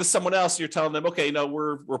talking to someone else, and you're telling them, okay,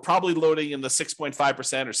 we're probably loading in the 6.5%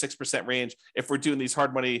 or 6% range if we're doing these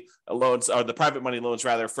hard money loans, or the private money loans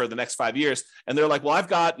rather, for the next 5 years. And they're like, well, I've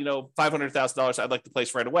got, $500,000 I'd like to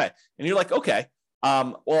place right away. And you're like, okay,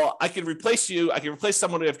 well, I can replace you. I can replace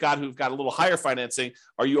someone who've got a little higher financing.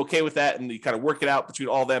 Are you okay with that? And you kind of work it out between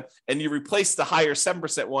all of them. And you replace the higher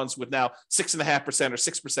 7% ones with now 6.5% or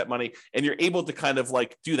 6% money. And you're able to kind of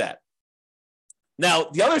like do that. Now,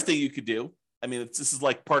 the other thing you could do, this is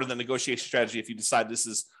like part of the negotiation strategy if you decide this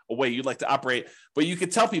is a way you'd like to operate, but you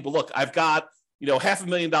could tell people, look, I've got,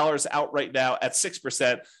 $500,000 out right now at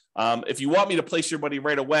 6%. If you want me to place your money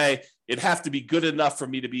right away, it'd have to be good enough for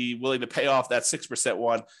me to be willing to pay off that 6%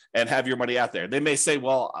 one and have your money out there. They may say,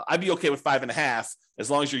 well, I'd be okay with 5.5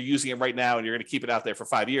 as long as you're using it right now and you're going to keep it out there for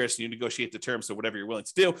 5 years. So you negotiate the terms of whatever you're willing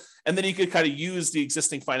to do. And then you could kind of use the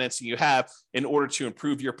existing financing you have in order to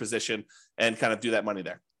improve your position and kind of do that money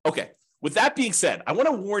there. Okay. With that being said, I want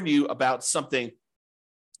to warn you about something,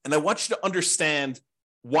 and I want you to understand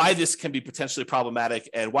why this can be potentially problematic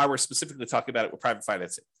and why we're specifically talking about it with private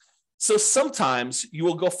financing. So sometimes you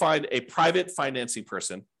will go find a private financing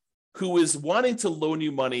person who is wanting to loan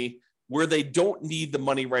you money where they don't need the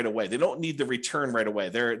money right away. They don't need the return right away.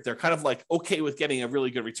 They're kind of like okay with getting a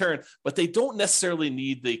really good return, but they don't necessarily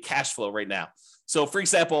need the cash flow right now. So for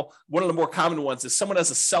example, one of the more common ones is someone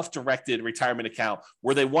has a self-directed retirement account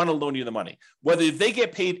where they want to loan you the money. Whether they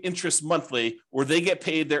get paid interest monthly or they get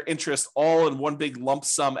paid their interest all in one big lump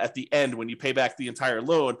sum at the end when you pay back the entire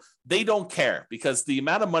loan, they don't care because the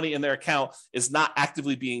amount of money in their account is not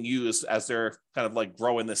actively being used as they're kind of like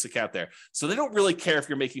growing this account there. So they don't really care if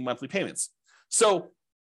you're making monthly payments. So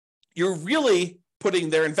you're really putting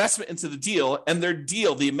their investment into the deal, and their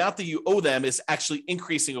deal, the amount that you owe them, is actually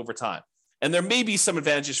increasing over time. And there may be some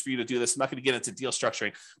advantages for you to do this. I'm not going to get into deal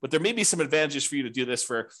structuring, but there may be some advantages for you to do this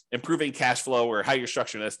for improving cash flow or how you're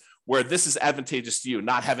structuring this, where this is advantageous to you,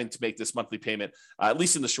 not having to make this monthly payment, at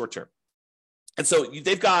least in the short term. And so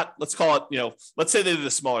they've got, let's call it, let's say they did a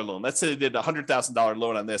smaller loan. Let's say they did a $100,000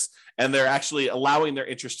 loan on this, and they're actually allowing their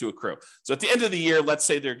interest to accrue. So at the end of the year, let's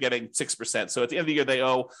say they're getting 6%. So at the end of the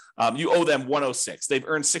year, you owe them 106. They've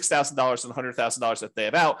earned $6,000 and $100,000 that they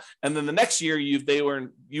have out. And then the next year, you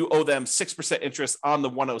owe them 6% interest on the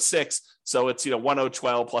 106. So it's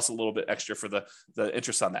 1012 plus a little bit extra for the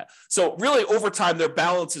interest on that. So really over time, their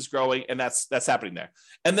balance is growing, and that's happening there.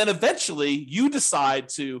 And then eventually you decide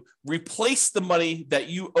to replace the money that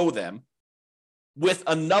you owe them with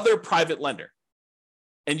another private lender.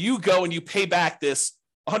 And you go and you pay back this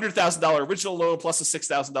 $100,000 original loan plus the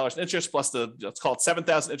 $6,000 in interest plus the, let's call it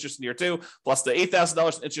 $7,000 interest in year 2 plus the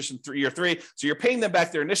 $8,000 in interest in year 3. So you're paying them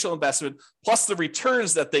back their initial investment plus the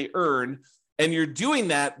returns that they earn. And you're doing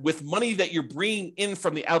that with money that you're bringing in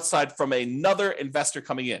from the outside from another investor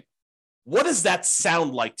coming in. What does that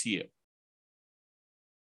sound like to you?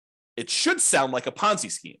 It should sound like a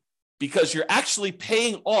Ponzi scheme because you're actually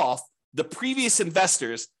paying off the previous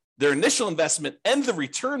investors, their initial investment, and the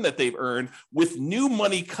return that they've earned with new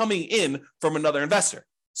money coming in from another investor.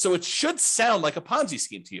 So it should sound like a Ponzi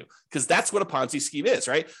scheme to you because that's what a Ponzi scheme is,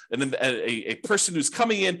 right? And then a person who's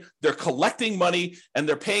coming in, they're collecting money and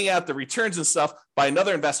they're paying out the returns and stuff by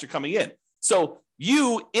another investor coming in. So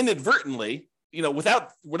you inadvertently,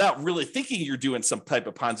 without really thinking you're doing some type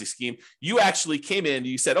of Ponzi scheme, you actually came in,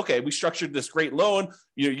 you said, okay, we structured this great loan.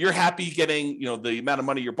 You're happy getting, the amount of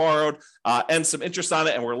money you borrowed and some interest on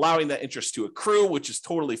it. And we're allowing that interest to accrue, which is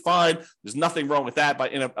totally fine. There's nothing wrong with that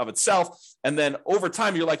in of itself. And then over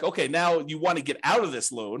time, you're like, okay, now you want to get out of this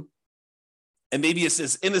loan. And maybe it's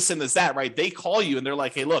as innocent as that, right? They call you and they're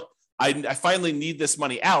like, hey, look, I finally need this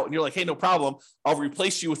money out. And you're like, hey, no problem. I'll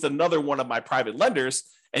replace you with another one of my private lenders.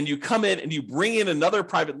 And you come in and you bring in another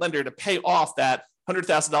private lender to pay off that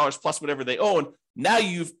 $100,000 plus whatever they own. Now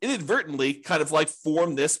you've inadvertently kind of like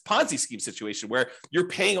formed this Ponzi scheme situation where you're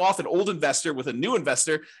paying off an old investor with a new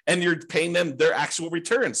investor and you're paying them their actual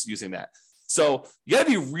returns using that. So you got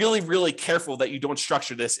to be really, really careful that you don't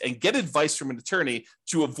structure this and get advice from an attorney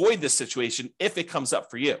to avoid this situation if it comes up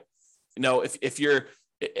for you. If you're,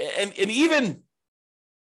 and even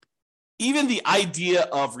even the idea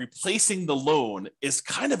of replacing the loan is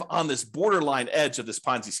kind of on this borderline edge of this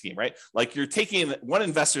Ponzi scheme, right? Like you're taking one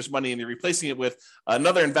investor's money and you're replacing it with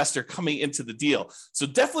another investor coming into the deal. So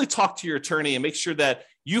definitely talk to your attorney and make sure that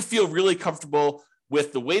you feel really comfortable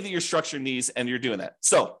with the way that you're structuring these and you're doing that.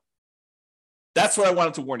 So that's what I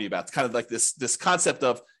wanted to warn you about. It's kind of like this concept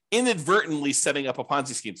of inadvertently setting up a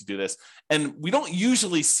Ponzi scheme to do this. And we don't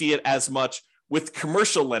usually see it as much with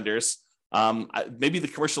commercial lenders. Maybe the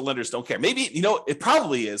commercial lenders don't care. Maybe, it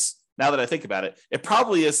probably is, now that I think about it, it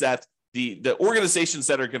probably is that the organizations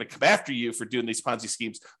that are going to come after you for doing these Ponzi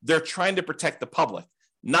schemes, they're trying to protect the public,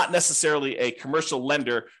 not necessarily a commercial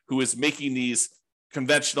lender who is making these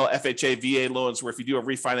conventional FHA, VA loans where if you do a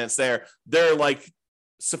refinance there, they're like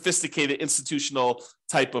sophisticated institutional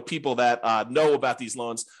type of people that know about these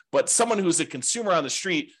loans. But someone who's a consumer on the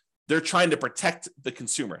street, they're trying to protect the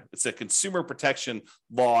consumer. It's a consumer protection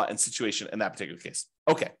law and situation in that particular case.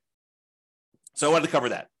 Okay. So I wanted to cover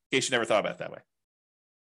that in case you never thought about it that way.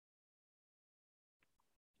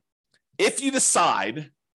 If you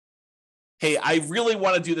decide, hey, I really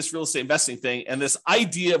want to do this real estate investing thing, and this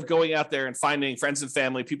idea of going out there and finding friends and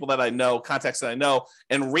family, people that I know, contacts that I know,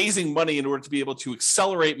 and raising money in order to be able to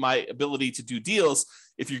accelerate my ability to do deals,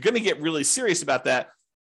 if you're going to get really serious about that,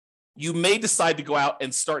 you may decide to go out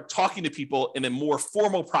and start talking to people in a more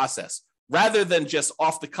formal process rather than just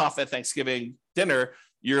off the cuff at Thanksgiving dinner.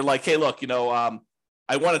 You're like, hey, look,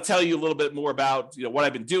 I want to tell you a little bit more about what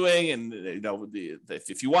I've been doing, and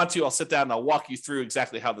if you want to, I'll sit down and I'll walk you through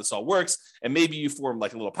exactly how this all works. And maybe you form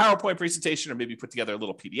like a little PowerPoint presentation, or maybe you put together a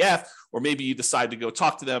little PDF, or maybe you decide to go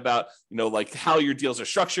talk to them about like how your deals are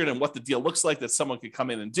structured and what the deal looks like that someone could come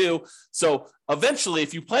in and do. So eventually,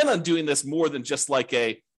 if you plan on doing this more than just like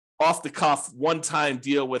a off the cuff one-time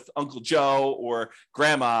deal with Uncle Joe or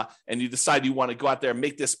Grandma, and you decide you want to go out there and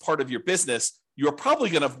make this part of your business, you're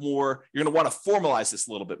probably going to want to formalize this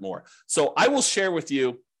a little bit more. So I will share with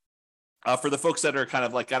you, for the folks that are kind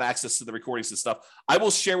of like got access to the recordings and stuff, I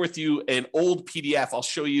will share with you an old PDF.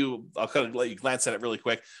 I'll kind of let you glance at it really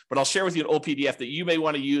quick, but I'll share with you an old PDF that you may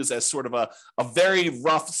want to use as sort of a very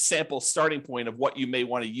rough sample starting point of what you may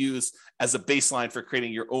want to use as a baseline for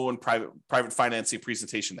creating your own private financing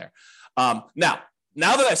presentation there.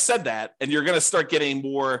 Now that I've said that, and you're going to start getting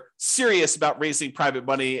more serious about raising private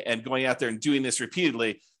money and going out there and doing this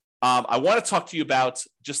repeatedly, I want to talk to you about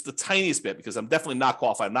just the tiniest bit, because I'm definitely not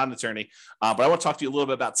qualified. I'm not an attorney, but I want to talk to you a little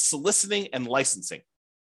bit about soliciting and licensing.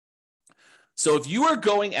 So if you are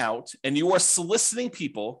going out and you are soliciting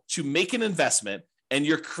people to make an investment and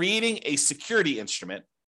you're creating a security instrument,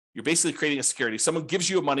 you're basically creating a security. Someone gives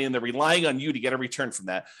you money and they're relying on you to get a return from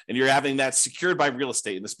that. And you're having that secured by real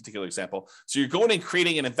estate in this particular example. So you're going and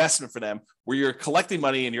creating an investment for them where you're collecting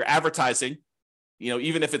money and you're advertising,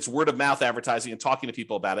 even if it's word of mouth advertising and talking to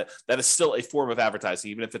people about it, that is still a form of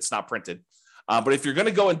advertising, even if it's not printed. But if you're going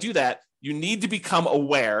to go and do that, you need to become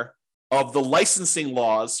aware of the licensing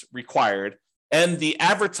laws required and the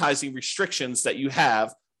advertising restrictions that you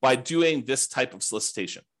have by doing this type of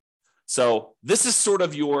solicitation. So this is sort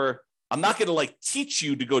of I'm not going to teach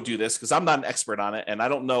you to go do this because I'm not an expert on it and I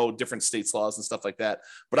don't know different states' laws and stuff like that.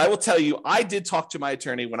 But I will tell you, I did talk to my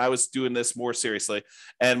attorney when I was doing this more seriously.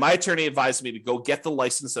 And my attorney advised me to go get the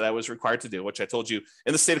license that I was required to do, which I told you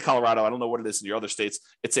in the state of Colorado. I don't know what it is in your other states.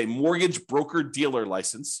 It's a mortgage broker dealer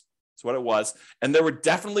license. That's what it was. And there were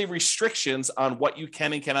definitely restrictions on what you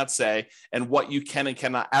can and cannot say and what you can and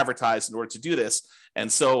cannot advertise in order to do this.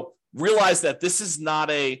 And so realize that this is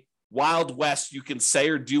not a Wild West. You can say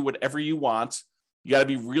or do whatever you want. You got to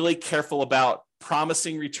be really careful about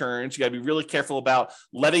promising returns. You got to be really careful about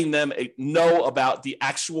letting them know about the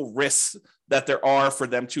actual risks that there are for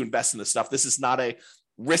them to invest in this stuff. This is not a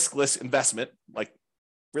riskless investment, like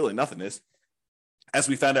really nothing is, as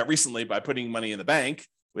we found out recently by putting money in the bank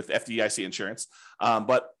with FDIC insurance.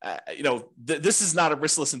 This is not a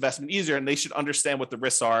riskless investment either, and they should understand what the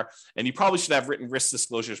risks are. And you probably should have written risk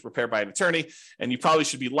disclosures prepared by an attorney, and you probably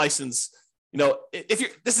should be licensed.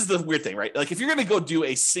 This is the weird thing, right? Like if you're going to go do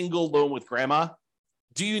a single loan with Grandma,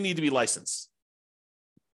 do you need to be licensed?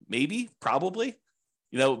 Maybe, probably.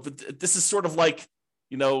 But this is sort of like,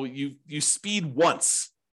 you speed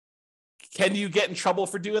once. Can you get in trouble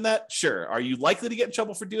for doing that? Sure. Are you likely to get in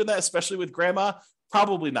trouble for doing that, especially with Grandma?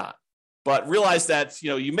 Probably not. But realize that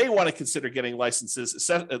you may want to consider getting license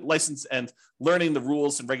and learning the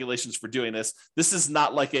rules and regulations for doing this. This is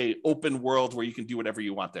not like a open world where you can do whatever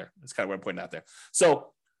you want there. That's kind of what I'm pointing out there.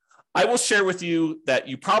 So I will share with you that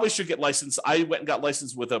you probably should get licensed. I went and got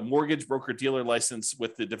licensed with a mortgage broker dealer license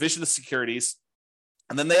with the Division of Securities.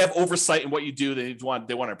 And then they have oversight in what you do. They want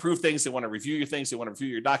to approve things. They want to review your things. They want to review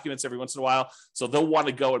your documents every once in a while. So they'll want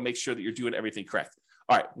to go and make sure that you're doing everything correct.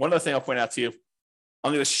 All right. One other thing I'll point out to you.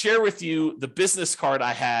 I'm going to share with you the business card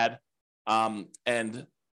I had and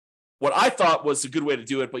what I thought was a good way to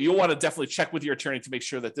do it, but you'll want to definitely check with your attorney to make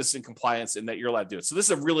sure that this is in compliance and that you're allowed to do it. So this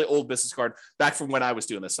is a really old business card back from when I was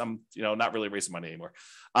doing this. I'm, not really raising money anymore.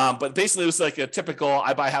 But basically it was like a typical,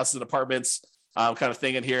 I buy houses and apartments kind of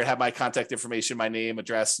thing in here. It had my contact information, my name,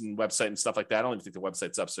 address, and website and stuff like that. I don't even think the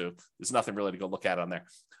website's up, so there's nothing really to go look at on there.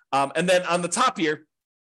 And then on the top here,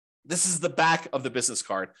 this is the back of the business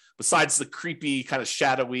card. Besides the creepy kind of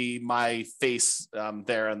shadowy, my face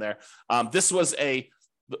there and there. This was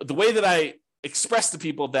the way that I expressed to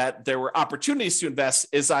people that there were opportunities to invest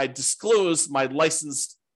is I disclosed my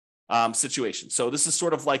licensed situation. So this is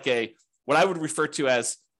sort of like what I would refer to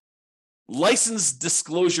as licensed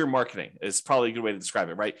disclosure marketing is probably a good way to describe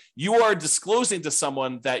it, right? You are disclosing to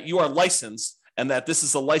someone that you are licensed and that this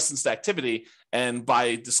is a licensed activity. And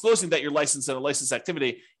by disclosing that you're licensed in a licensed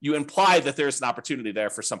activity, you imply that there's an opportunity there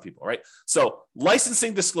for some people, right? So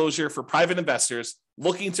licensing disclosure for private investors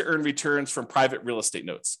looking to earn returns from private real estate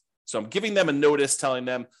notes. So I'm giving them a notice telling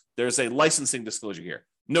them there's a licensing disclosure here.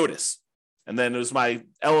 Notice. And then there's my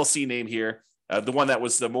LLC name here. The one that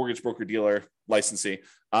was the mortgage broker dealer licensee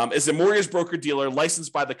is a mortgage broker dealer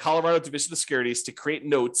licensed by the Colorado Division of Securities to create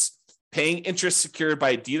notes paying interest secured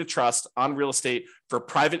by a deed of trust on real estate for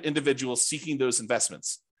private individuals seeking those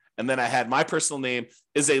investments. And then I had my personal name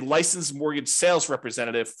is a licensed mortgage sales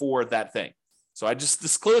representative for that thing. So I just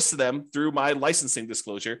disclosed to them through my licensing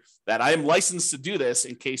disclosure that I am licensed to do this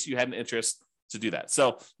in case you had an interest to do that.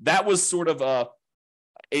 So that was sort of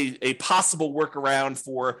a possible workaround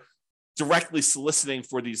for directly soliciting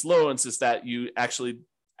for these loans is that you actually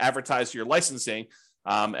advertise your licensing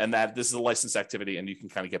and that this is a licensed activity and you can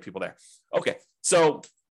kind of get people there. Okay, so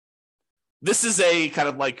this is a kind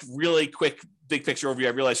of like really quick, big picture overview. I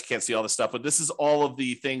realize you can't see all this stuff, but this is all of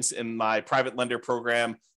the things in my private lender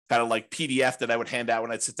program, kind of like PDF that I would hand out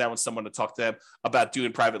when I'd sit down with someone to talk to them about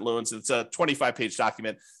doing private loans. It's a 25-page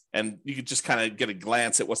document, and you could just kind of get a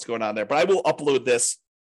glance at what's going on there. But I will upload this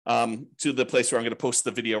to the place where I'm going to post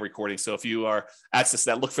the video recording. So if you are accessing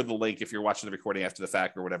that, look for the link if you're watching the recording after the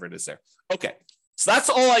fact or whatever it is there. Okay, so that's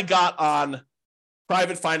all I got on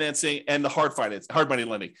private financing and the hard money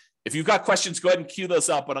lending. If you've got questions, go ahead and queue those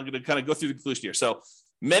up, but I'm going to kind of go through the conclusion here. So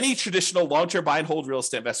many traditional long-term buy and hold real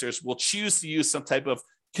estate investors will choose to use some type of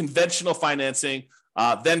conventional financing,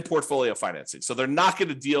 then portfolio financing. So they're not going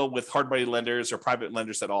to deal with hard money lenders or private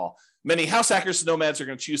lenders at all. Many house hackers and nomads are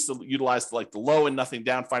going to choose to utilize the low and nothing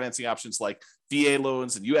down financing options like VA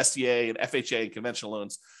loans and USDA and FHA and conventional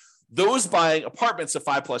loans. Those buying apartments of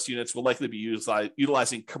 5+ units will likely be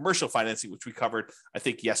utilizing commercial financing, which we covered, I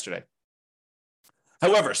think, yesterday.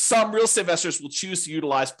 However, some real estate investors will choose to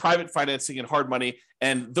utilize private financing and hard money.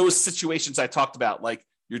 And those situations I talked about, like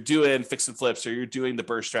you're doing fix and flips or you're doing the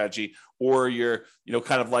BRRRR strategy, or you're,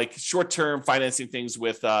 kind of like short-term financing things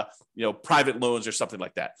with, private loans or something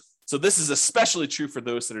like that. So this is especially true for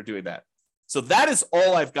those that are doing that. So that is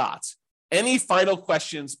all I've got. Any final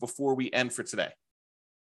questions before we end for today?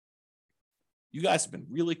 You guys have been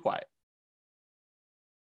really quiet.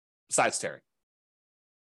 Besides Terry.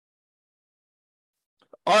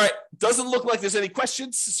 All right. Doesn't look like there's any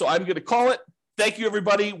questions, so I'm going to call it. Thank you,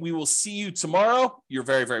 everybody. We will see you tomorrow. You're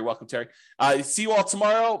very, very welcome, Terry. See you all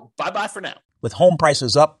tomorrow. Bye-bye for now. With home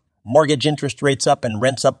prices up, mortgage interest rates up, and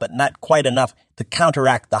rents up, but not quite enough to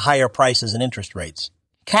counteract the higher prices and interest rates,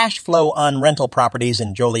 cash flow on rental properties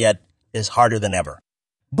in Joliet is harder than ever.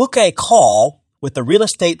 Book a call with the Real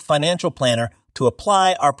Estate Financial Planner to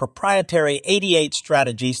apply our proprietary 88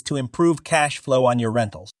 strategies to improve cash flow on your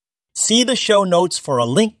rentals. See the show notes for a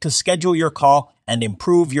link to schedule your call and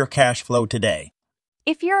improve your cash flow today.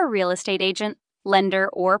 If you're a real estate agent, lender,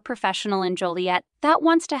 or professional in Joliet that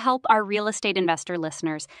wants to help our real estate investor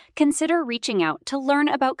listeners, consider reaching out to learn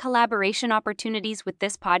about collaboration opportunities with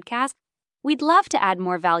this podcast. We'd love to add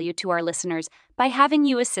more value to our listeners by having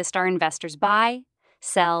you assist our investors buy,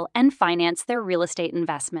 sell, and finance their real estate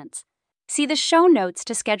investments. See the show notes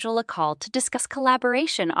to schedule a call to discuss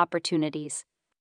collaboration opportunities.